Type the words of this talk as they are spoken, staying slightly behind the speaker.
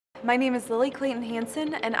My name is Lilly Clayton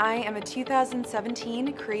Hansen, and I am a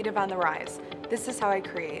 2017 Creative on the Rise. This is how I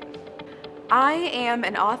create. I am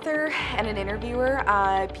an author and an interviewer.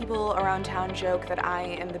 People around town joke that I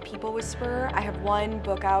am the people whisperer. I have one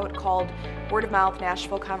book out called Word of Mouth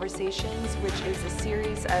Nashville Conversations, which is a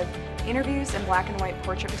series of interviews in black and white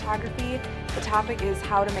portrait photography. The topic is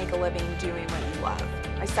how to make a living doing what you love.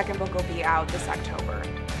 My second book will be out this October.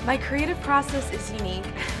 My creative process is unique.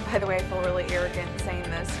 By the way, I feel really arrogant saying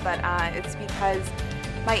this, but it's because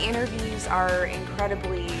my interviews are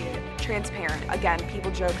incredibly transparent. Again,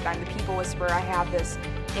 people joke that I'm the people whisperer. I have this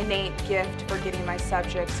innate gift for getting my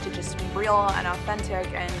subjects to just be real and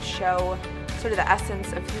authentic and show sort of the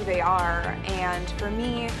essence of who they are. And for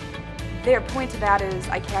me, their point to that is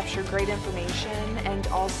I capture great information and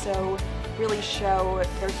also really show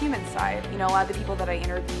their human side. You know, a lot of the people that I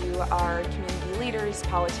interview are community leaders,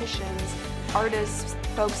 politicians, artists,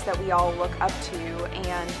 folks that we all look up to,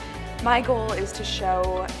 and my goal is to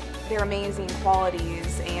show their amazing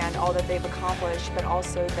qualities and all that they've accomplished, but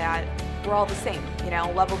also that we're all the same, you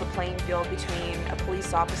know, level the playing field between a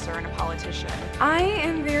police officer and a politician. I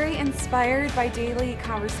am very inspired by daily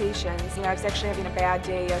conversations. You know, I was actually having a bad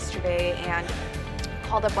day yesterday and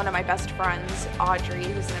called up one of my best friends, Audrey,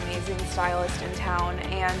 who's an amazing stylist in town,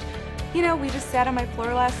 and you know, we just sat on my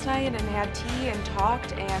floor last night and had tea and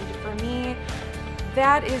talked, and for me,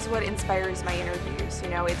 that is what inspires my interviews. You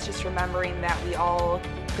know, it's just remembering that we all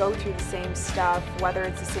go through the same stuff, whether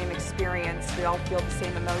it's the same experience, we all feel the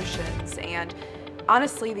same emotions, and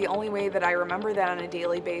honestly, the only way that I remember that on a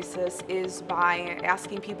daily basis is by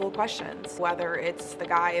asking people questions, whether it's the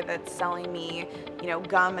guy that's selling me, you know,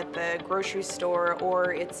 gum at the grocery store,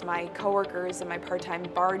 or it's my coworkers in my part-time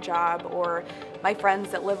bar job, or my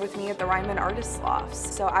friends that live with me at the Ryman Artist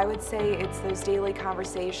Lofts. So I would say it's those daily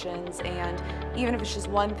conversations, and even if it's just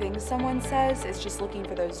one thing someone says, it's just looking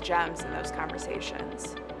for those gems in those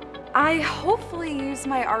conversations. I hopefully use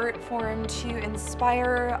my art form to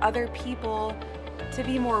inspire other people to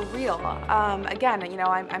be more real. Again, you know,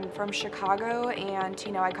 I'm from Chicago, and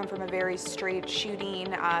you know, I come from a very straight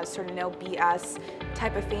shooting, sort of no BS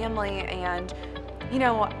type of family, and you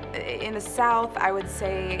know, in the South, I would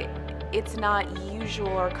say it's not usual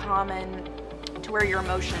or common to wear your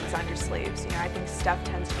emotions on your sleeves. You know, I think stuff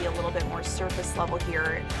tends to be a little bit more surface level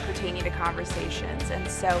here pertaining to conversations, and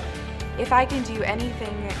so if I can do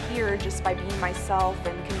anything here just by being myself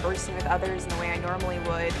and conversing with others in the way I normally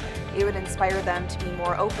would, it would inspire them to be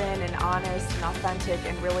more open and honest and authentic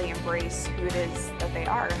and really embrace who it is that they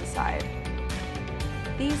are inside.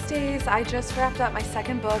 These days, I just wrapped up my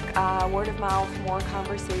second book, Word of Mouth, More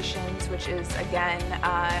Conversations, which is, again,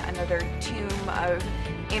 another tomb of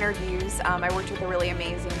interviews. I worked with a really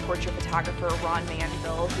amazing portrait photographer, Ron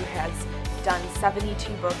Manville, who has done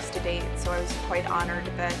 72 books to date, so I was quite honored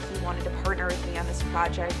that he wanted to partner with me on this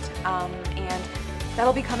project, and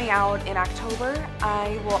that'll be coming out in October.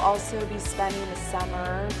 I will also be spending the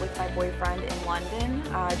summer with my boyfriend in London,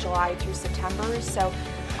 July through September, so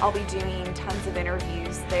I'll be doing tons of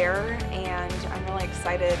interviews there, and I'm really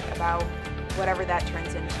excited about whatever that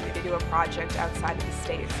turns into, to do a project outside of the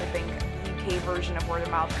States. I think the UK version of Word of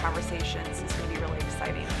Mouth Conversations is going to be really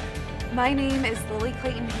exciting. My name is Lilly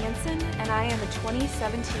Clayton Hansen, and I am a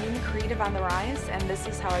 2017 Creative on the Rise, and this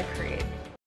is how I create.